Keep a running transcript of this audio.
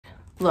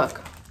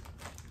Look.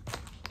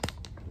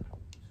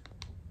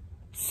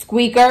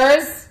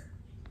 Squeakers.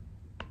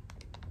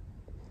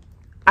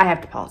 I have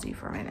to pause you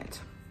for a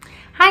minute.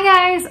 Hi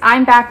guys,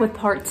 I'm back with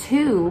part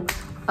 2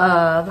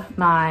 of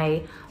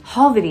my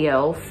haul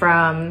video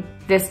from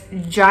this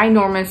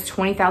ginormous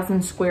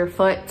 20,000 square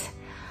foot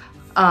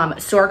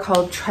store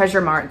called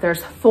Treasure Mart.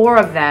 There's 4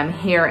 of them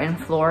here in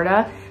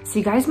Florida. So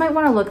you guys might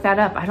want to look that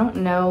up. I don't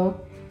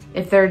know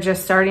if they're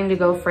just starting to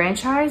go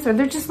franchise or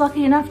they're just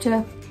lucky enough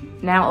to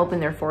now open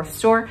their 4th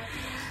store.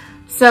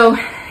 So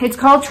it's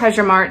called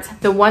Treasure Mart.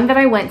 The one that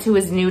I went to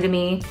is new to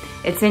me.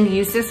 It's in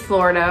Eustis,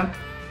 Florida.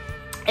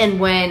 And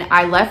when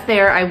I left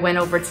there, I went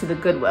over to the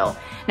Goodwill.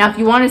 Now, if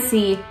you want to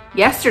see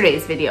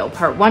yesterday's video,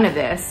 part 1 of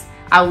this,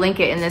 I'll link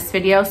it in this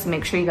video. So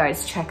make sure you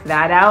guys check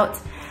that out.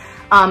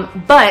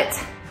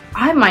 But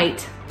I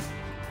might,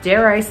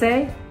 dare I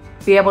say,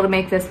 be able to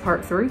make this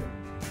part 3.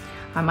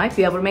 I might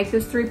be able to make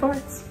this 3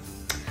 parts.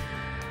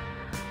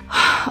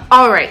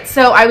 All right,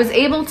 so I was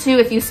able to,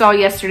 if you saw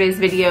yesterday's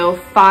video,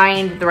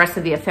 find the rest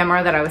of the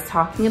ephemera that I was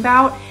talking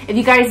about. If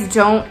you guys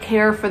don't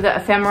care for the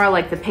ephemera,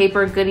 like the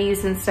paper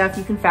goodies and stuff,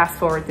 you can fast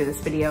forward through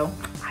this video.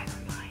 I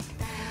don't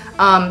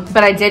mind.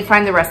 But I did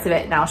find the rest of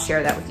it and I'll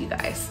share that with you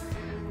guys.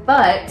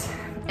 But,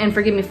 and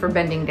forgive me for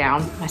bending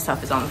down, my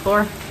stuff is on the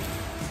floor.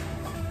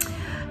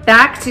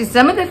 Back to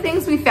some of the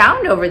things we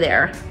found over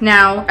there.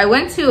 Now, I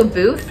went to a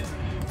booth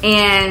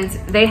and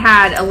they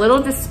had a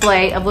little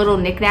display of little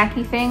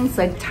knick-knacky things,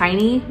 like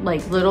tiny,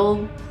 like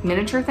little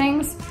miniature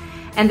things.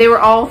 And they were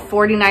all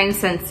 49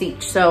 cents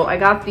each. So I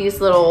got these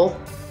little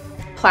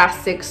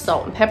plastic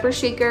salt and pepper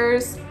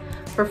shakers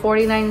for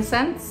 49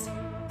 cents.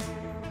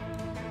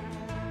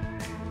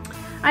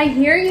 I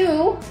hear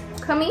you,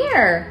 come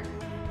here.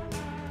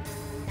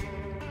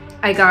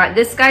 I got,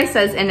 this guy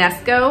says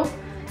Enesco,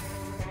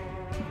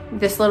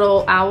 this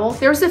little owl.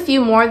 There was a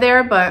few more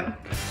there, but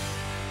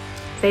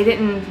we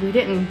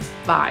didn't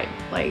buy.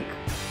 Like,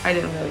 I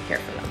didn't really care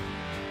for them.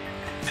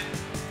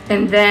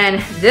 And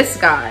then this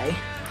guy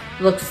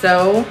looks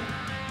so,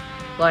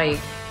 like,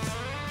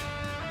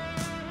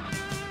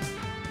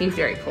 he's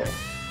very cool.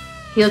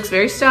 He looks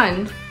very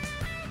stunned,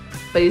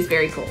 but he's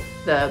very cool.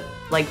 The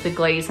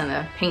glaze and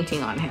the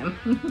painting on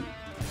him.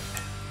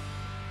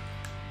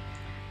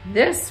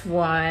 This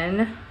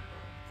one,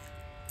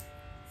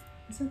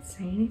 does it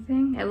say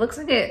anything? It looks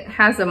like it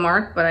has a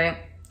mark, but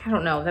I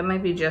don't know, that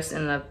might be just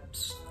in the,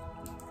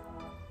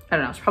 I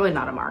don't know, it's probably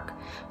not a mark.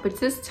 But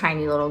it's this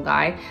tiny little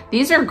guy.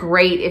 These are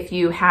great if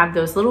you have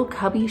those little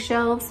cubby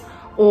shelves,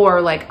 or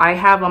like I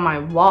have on my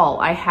wall,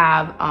 I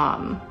have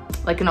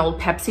like an old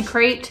Pepsi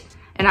crate,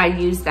 and I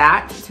use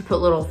that to put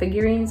little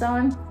figurines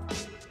on.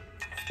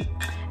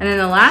 And then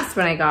the last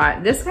one I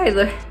got, this guy,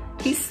 look,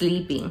 he's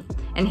sleeping,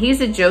 and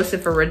he's a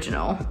Joseph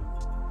original,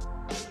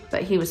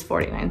 but he was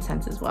 49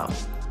 cents as well.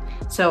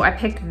 So I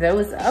picked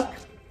those up.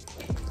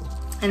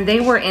 And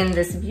they were in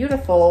this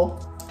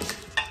beautiful,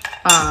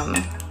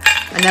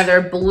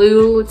 another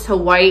blue to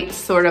white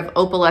sort of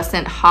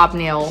opalescent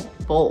hobnail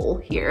bowl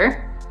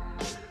here.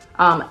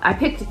 I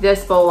picked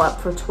this bowl up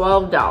for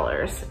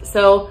 $12.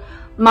 So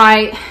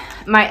my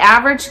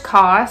average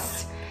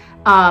cost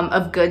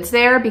of goods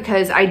there,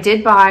 because I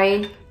did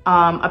buy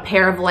a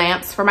pair of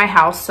lamps for my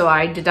house, so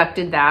I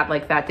deducted that,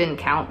 like that didn't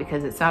count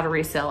because it's not a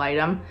resale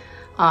item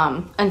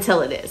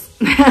until it is.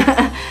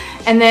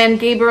 And then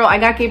I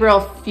got Gabriel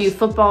a few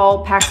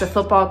packs of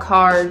football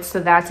cards, so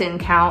that didn't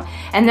count.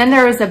 And then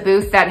there was a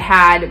booth that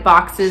had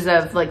boxes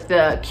of like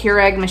the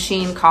Keurig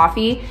machine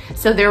coffee.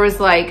 So there was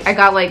like, I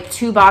got like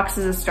 2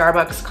 boxes of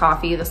Starbucks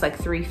coffee. That's like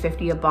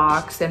 $3.50 a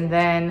box. And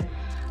then,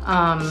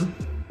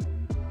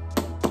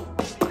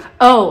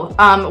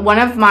 one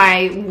of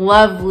my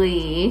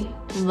lovely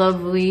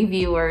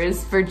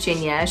viewers,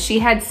 Virginia, she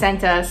had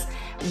sent us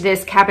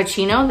this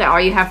cappuccino that all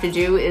you have to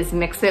do is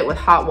mix it with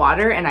hot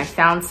water, and I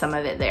found some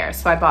of it there,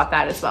 so I bought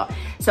that as well.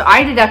 So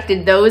I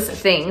deducted those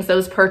things,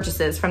 those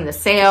purchases from the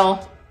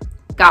sale,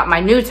 got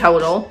my new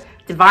total,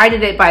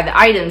 divided it by the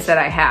items that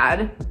I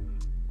had,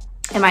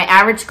 and my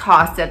average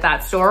cost at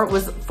that store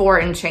was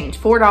 $4 and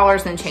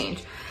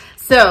change.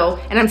 So,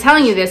 and I'm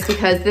telling you this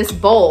because this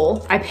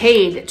bowl, I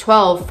paid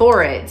 $12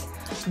 for it,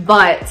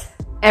 but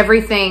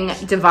everything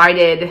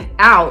divided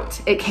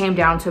out, it came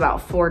down to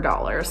about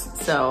 $4.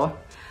 So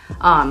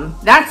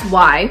that's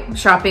why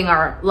shopping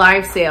our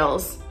live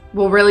sales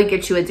will really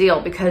get you a deal,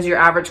 because your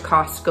average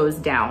cost goes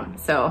down.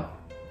 So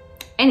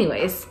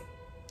anyways,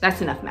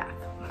 that's enough math.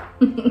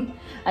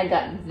 I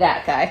got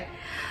that guy.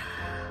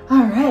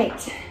 All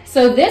right,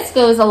 so this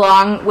goes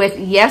along with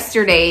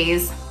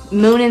yesterday's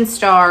Moon and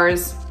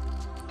Stars,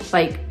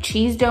 like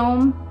cheese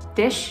dome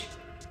dish,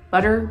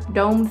 butter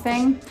dome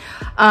thing,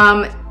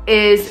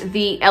 is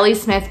the Ellie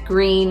Smith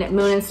Green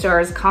Moon and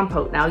Stars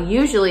compote. Now,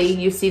 usually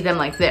you see them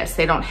like this.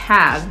 They don't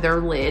have their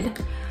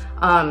lid.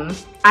 I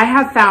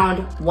have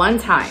found one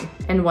time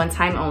and one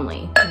time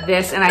only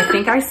this, and I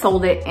think I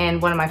sold it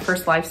in one of my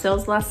first live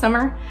sales last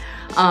summer.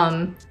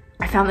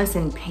 I found this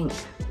in pink,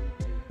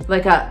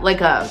 like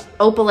a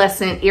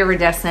opalescent,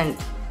 iridescent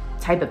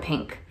type of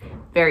pink.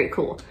 Very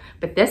cool.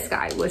 but this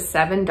guy was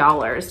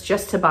 $7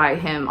 just to buy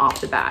him off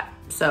the bat.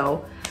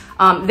 So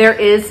there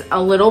is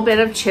a little bit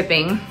of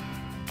chipping,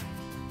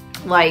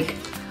 like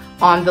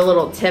on the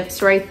little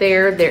tips right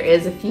there. There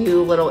is a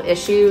few little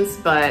issues,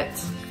 but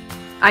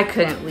I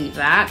couldn't leave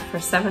that for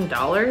 $7.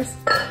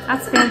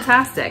 That's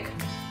fantastic.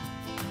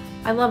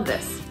 I love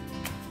this.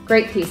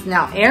 Great piece.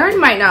 Now, Aaron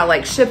might not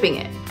like shipping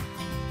it,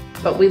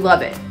 but we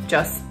love it.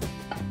 Just.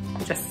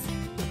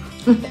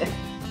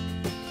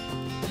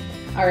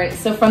 All right,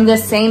 so from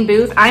this same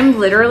booth, I'm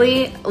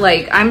literally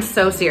like, I'm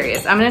so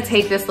serious. I'm gonna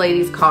take this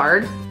lady's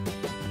card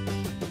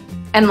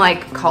and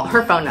like call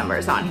her phone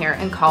numbers on here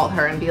and call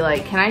her and be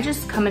like, can I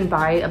just come and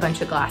buy a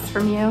bunch of glass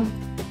from you?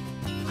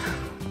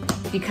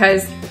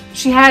 Because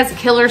she has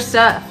killer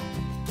stuff.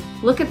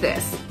 Look at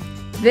this.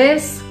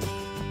 This,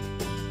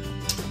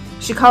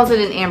 she calls it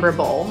an amber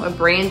bowl, a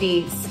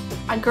brandy,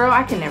 girl,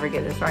 I can never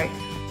get this right.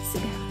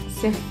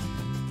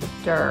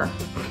 Sifter.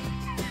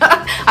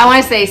 I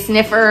wanna say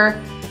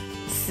sniffer,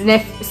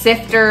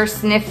 sifter,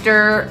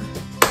 snifter.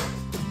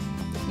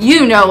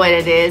 You know what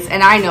it is,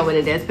 and I know what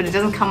it is, but it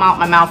doesn't come out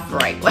my mouth the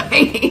right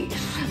way.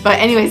 But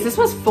anyways, this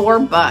was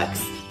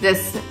 $4,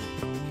 this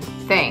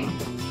thing.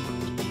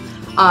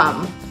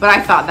 But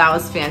I thought that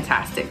was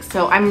fantastic.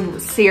 So I'm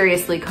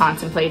seriously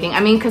contemplating. I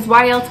mean, because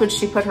why else would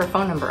she put her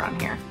phone number on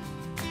here?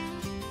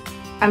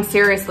 I'm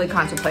seriously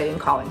contemplating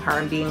calling her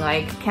and being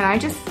like, can I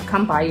just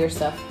come buy your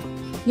stuff?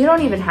 You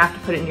don't even have to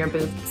put it in your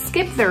booth.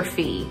 Skip their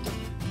fee.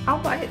 I'll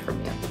buy it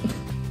from you.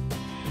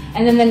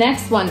 And then the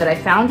next one that I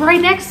found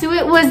right next to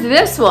it was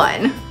this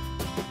one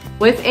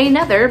with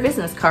another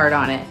business card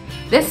on it.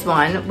 This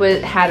one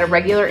had a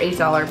regular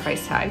 $8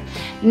 price tag.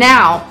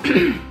 Now,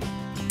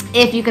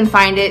 if you can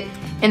find it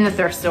in the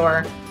thrift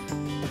store,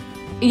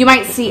 you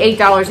might see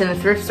 $8 in the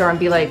thrift store and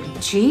be like,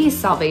 geez,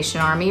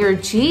 Salvation Army, or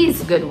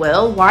geez,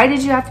 Goodwill, why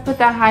did you have to put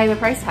that high of a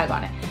price tag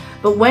on it?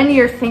 But when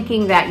you're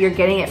thinking that you're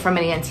getting it from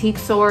an antique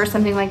store or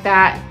something like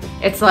that,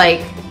 it's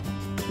like,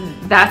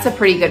 that's a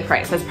pretty good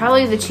price. That's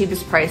probably the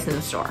cheapest price in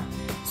the store.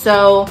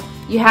 So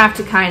you have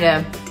to kind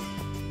of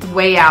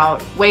weigh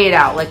it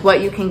out, like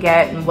what you can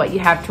get and what you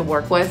have to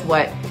work with,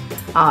 what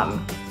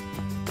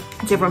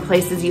different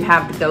places you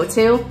have to go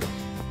to,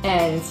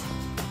 and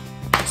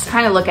just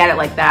kind of look at it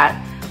like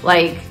that.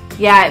 Like,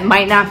 yeah, it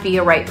might not be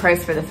a right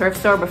price for the thrift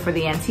store, but for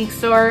the antique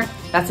store,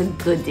 that's a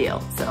good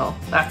deal. So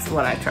that's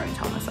what I try and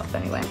tell myself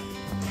anyway.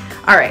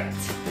 All right,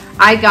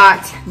 I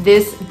got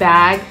this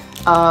bag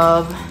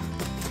of,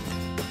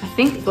 I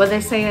think what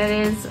they say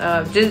it is,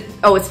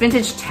 oh, it's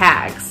vintage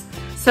tags.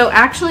 So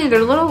actually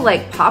they're little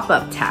like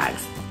pop-up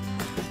tags.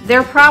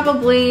 They're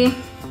probably,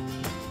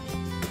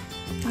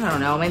 I don't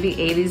know, maybe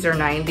 80s or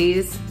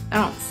 90s. I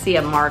don't see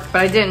a mark,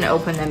 but I didn't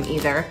open them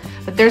either.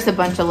 But there's a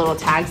bunch of little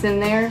tags in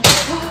there.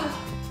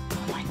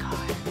 Oh my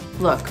God,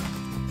 look.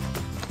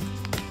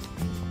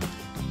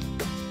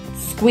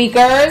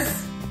 Squeakers.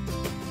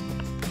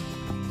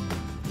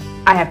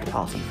 I have to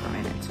pause you for a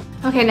minute.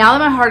 Okay, now that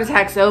my heart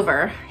attack's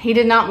over, he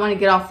did not want to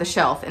get off the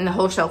shelf and the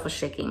whole shelf was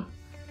shaking.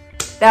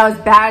 That was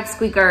bad,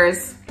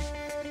 Squeakers.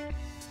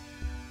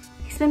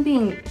 He's been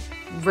being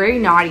very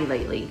naughty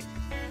lately.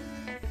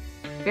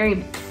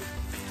 Very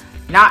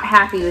not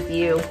happy with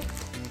you.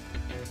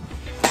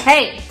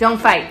 Hey, don't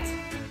fight.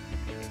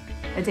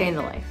 A day in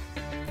the life.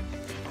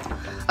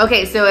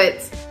 Okay, so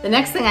the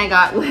next thing I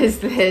got was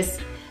this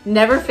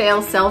Never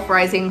Fail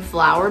Self-Rising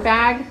Flour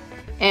Bag.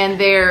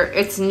 And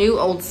it's new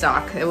old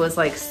stock. It was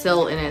like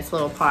still in its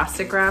little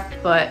plastic wrap,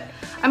 but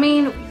I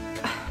mean,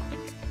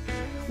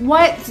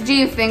 what do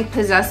you think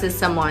possesses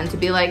someone to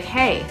be like,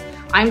 hey,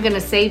 I'm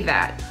gonna save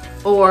that?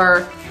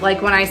 Or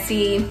like when I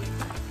see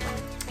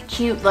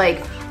cute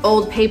like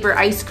old paper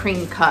ice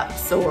cream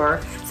cups or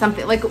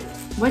something, like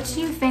what do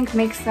you think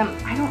makes them,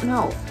 I don't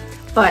know.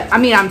 But I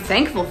mean, I'm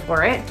thankful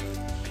for it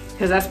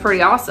because that's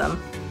pretty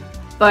awesome.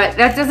 But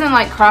that doesn't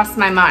like cross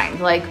my mind.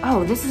 Like,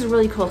 oh, this is a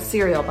really cool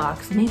cereal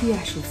box. Maybe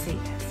I should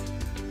save this.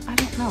 I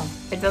don't know.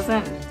 It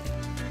doesn't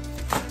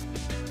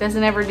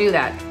ever do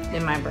that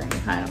in my brain.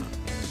 I don't know.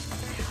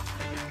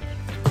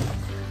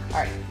 All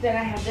right, then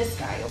I have this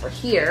guy over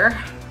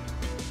here.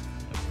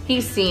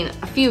 He's seen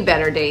a few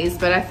better days,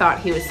 but I thought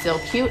he was still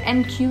cute.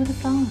 And cue the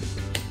phone.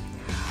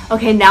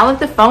 Okay, now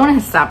that the phone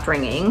has stopped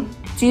ringing,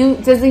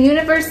 does the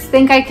universe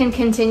think I can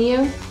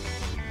continue?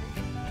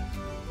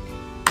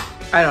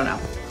 I don't know.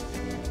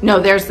 No,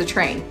 there's the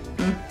train.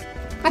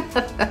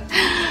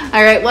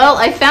 All right, well,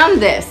 I found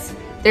this.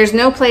 There's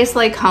no place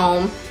like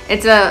home.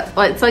 It's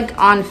like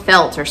on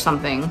felt or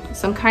something,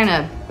 some kind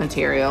of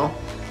material.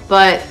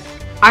 But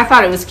I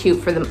thought it was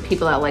cute for the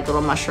people that like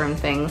little mushroom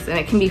things, and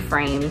it can be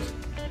framed.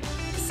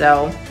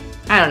 So,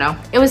 I don't know.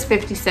 It was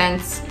 50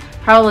 cents.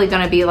 Probably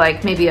gonna be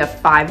like maybe a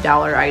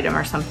 $5 item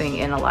or something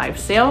in a live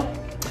sale.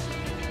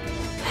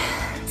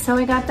 So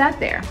I got that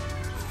there.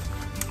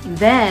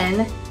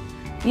 Then,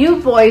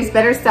 you boys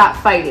better stop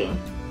fighting.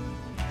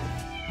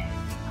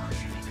 Oh,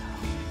 here we go.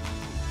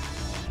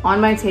 On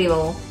my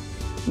table,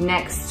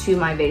 next to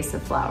my vase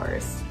of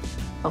flowers.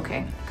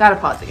 Okay, gotta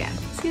pause again.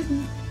 Excuse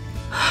me.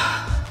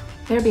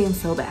 They're being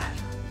so bad.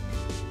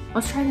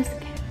 Let's try this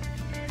again.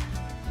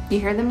 You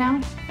hear them now?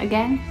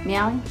 Again?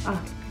 Meowing?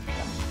 Oh.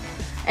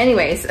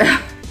 Anyways,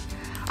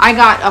 I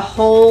got a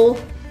whole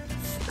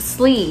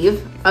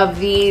sleeve of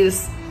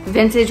these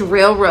vintage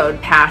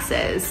railroad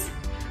passes.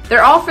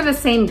 They're all for the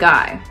same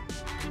guy.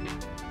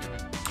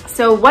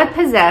 So what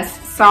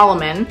possessed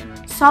Solomon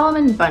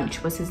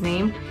Bunch was his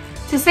name,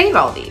 to save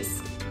all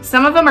these?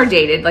 Some of them are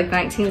dated, like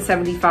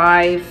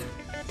 1975.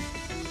 I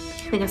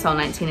think I saw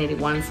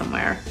 1981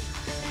 somewhere.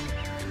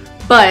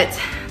 But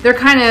they're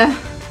kind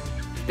of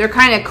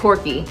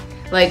quirky.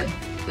 Like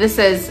this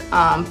says,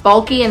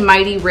 bulky and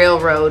mighty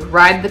railroad,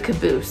 ride the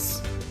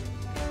caboose.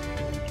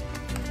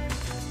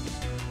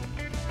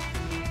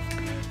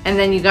 And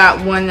then you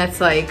got one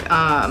that's like,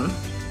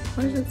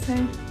 what does it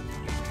say?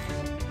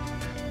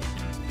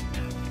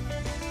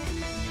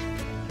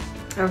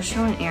 I was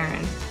showing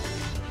Aaron.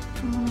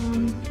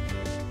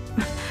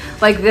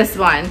 Like this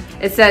one.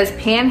 It says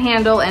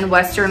Panhandle and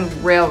Western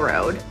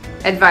Railroad.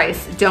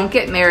 Advice, don't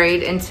get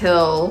married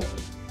until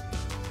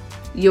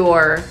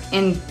you're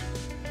engaged.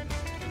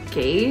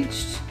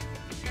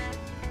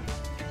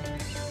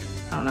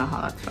 I don't know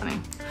how that's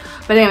funny.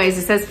 But anyways,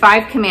 it says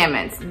 5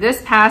 commandments.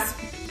 This pass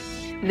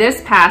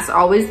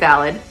always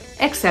valid,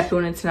 except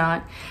when it's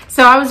not.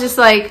 So I was just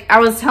like, I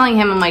was telling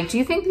him, I'm like, do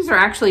you think these are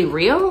actually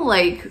real?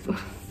 Like,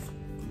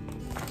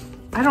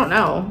 I don't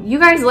know. You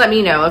guys let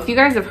me know if you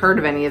guys have heard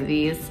of any of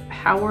these.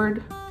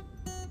 Howard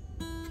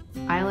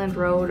Island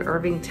Road,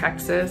 Irving,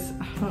 Texas.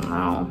 I don't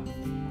know.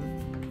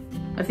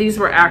 If these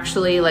were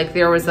actually, like,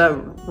 there was a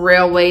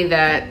railway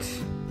that,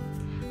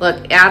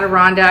 look,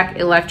 Adirondack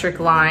Electric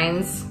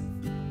Lines,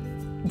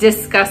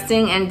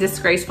 disgusting and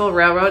disgraceful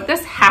railroad.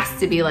 This has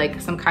to be like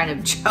some kind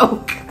of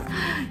joke,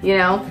 you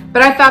know?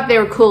 But I thought they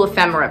were cool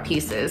ephemera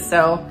pieces,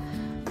 so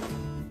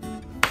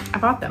I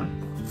bought them.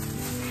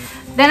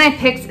 Then I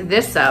picked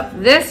this up.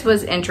 This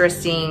was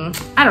interesting.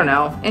 I don't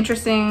know,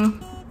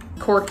 interesting,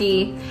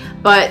 quirky,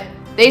 but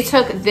they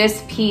took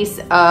this piece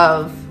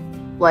of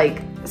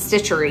like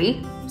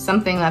stitchery,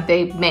 something that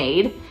they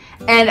made,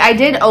 and I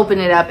did open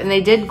it up and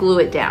they did glue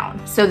it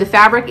down. So the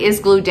fabric is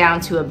glued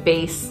down to a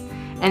base,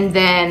 and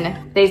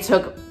then they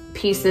took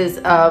pieces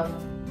of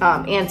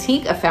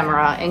antique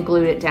ephemera and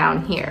glued it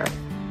down here.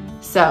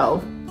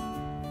 So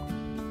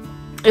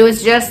it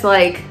was just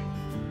like,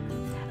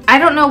 I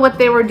don't know what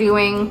they were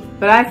doing,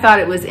 but I thought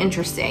it was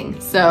interesting.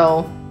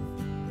 So,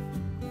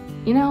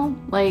 you know,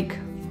 like,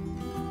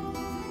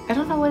 I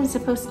don't know what it's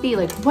supposed to be.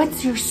 Like,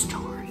 what's your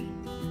story?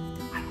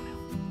 I don't know.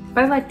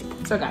 But I liked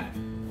it, so I got it.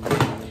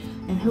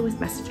 And who was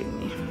messaging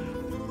me?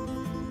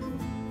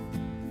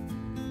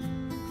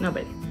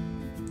 Nobody.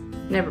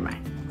 Never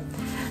mind.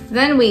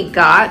 Then we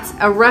got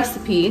a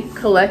recipe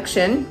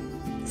collection,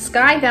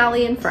 Sky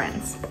Valley and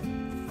Friends.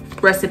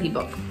 Recipe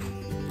book.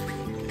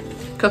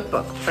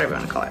 Cookbook, whatever you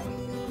want to call it.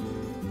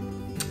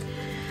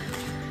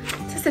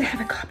 Does it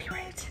have a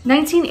copyright?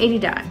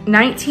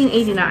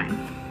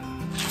 1989.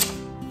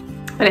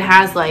 But it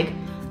has like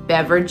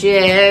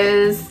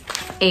beverages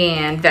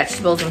and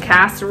vegetables and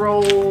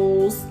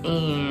casseroles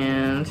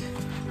and,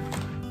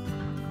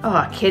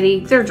 oh,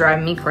 kitty, they're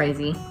driving me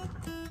crazy.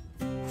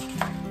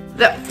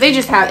 They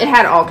just have, it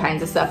had all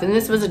kinds of stuff, and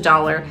this was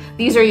 $1.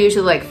 These are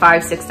usually like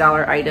 $5,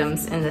 $6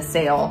 items in the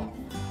sale.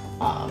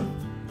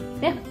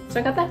 Yeah, so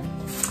I got that.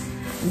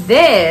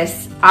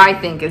 This I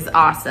think is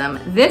awesome.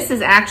 This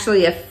is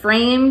actually a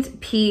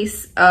framed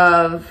piece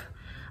of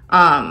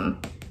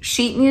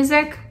sheet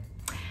music,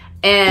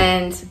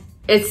 and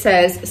it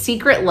says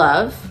Secret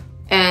Love,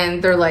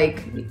 and they're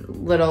like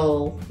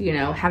little, you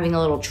know, having a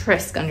little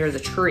tryst under the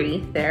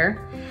tree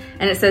there.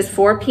 And it says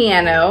for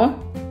piano,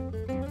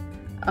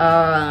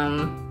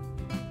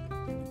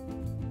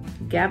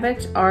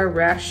 Gavett R.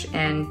 Resch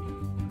and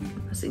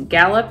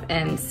Gallup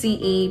and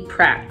C.E.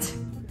 Pratt.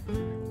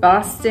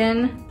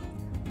 Boston,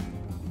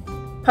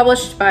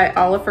 published by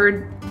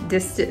Oliver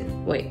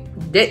Ditson,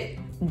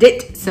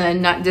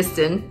 not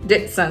Diston,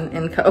 Ditson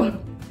and Co.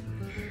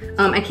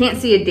 I can't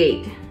see a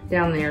date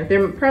down there.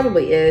 There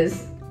probably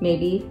is,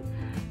 maybe,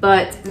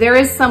 but there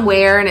is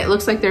somewhere, and it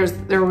looks like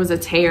there was a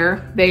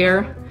tear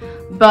there,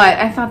 but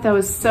I thought that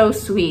was so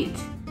sweet.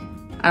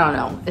 I don't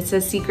know. It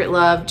says Secret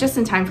Love, just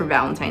in time for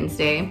Valentine's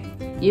Day.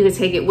 You could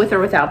take it with or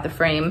without the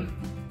frame,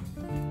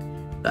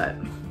 but,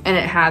 and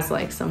it has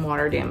like some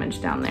water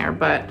damage down there,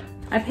 but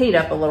I paid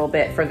up a little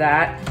bit for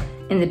that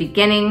in the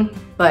beginning,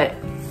 but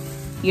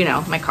you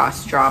know, my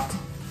costs dropped.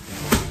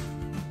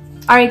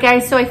 All right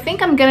guys, so I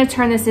think I'm gonna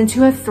turn this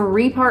into a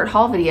 3-part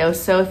haul video.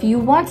 So if you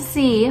want to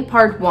see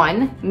part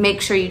 1,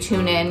 make sure you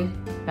tune in.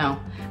 No,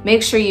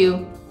 make sure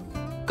you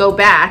go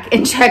back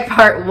and check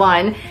part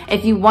 1.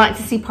 If you want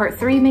to see part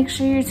 3, make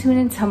sure you tune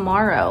in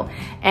tomorrow.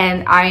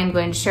 And I am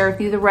going to share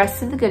with you the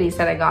rest of the goodies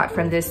that I got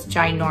from this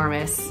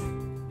ginormous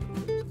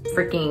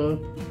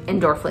freaking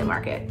indoor flea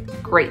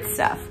market. Great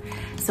stuff.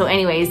 So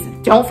anyways,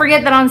 don't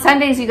forget that on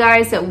Sundays, you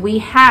guys, that we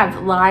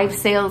have live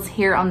sales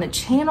here on the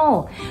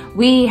channel.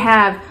 We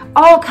have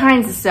all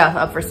kinds of stuff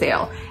up for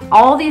sale.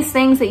 All these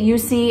things that you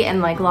see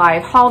in like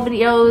live haul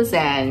videos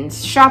and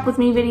shop with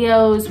me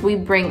videos, we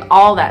bring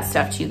all that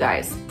stuff to you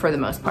guys for the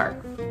most part.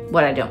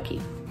 What I don't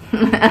keep.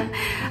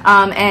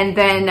 And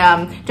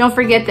then don't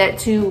forget that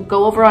to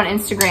go over on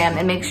Instagram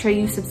and make sure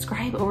you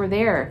subscribe over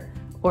there,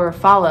 or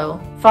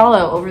follow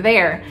over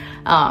there,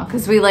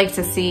 because we like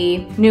to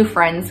see new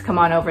friends come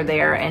on over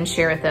there and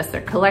share with us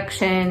their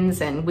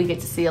collections, and we get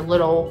to see a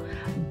little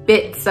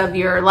bits of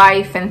your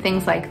life and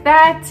things like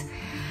that.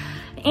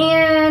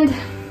 And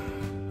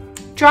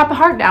drop a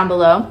heart down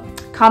below.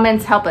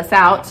 Comments help us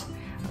out.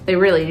 They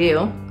really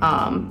do.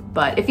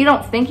 But if you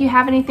don't think you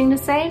have anything to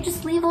say,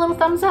 just leave a little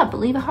thumbs up,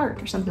 leave a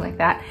heart or something like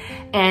that.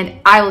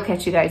 And I will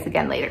catch you guys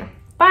again later.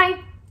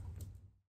 Bye.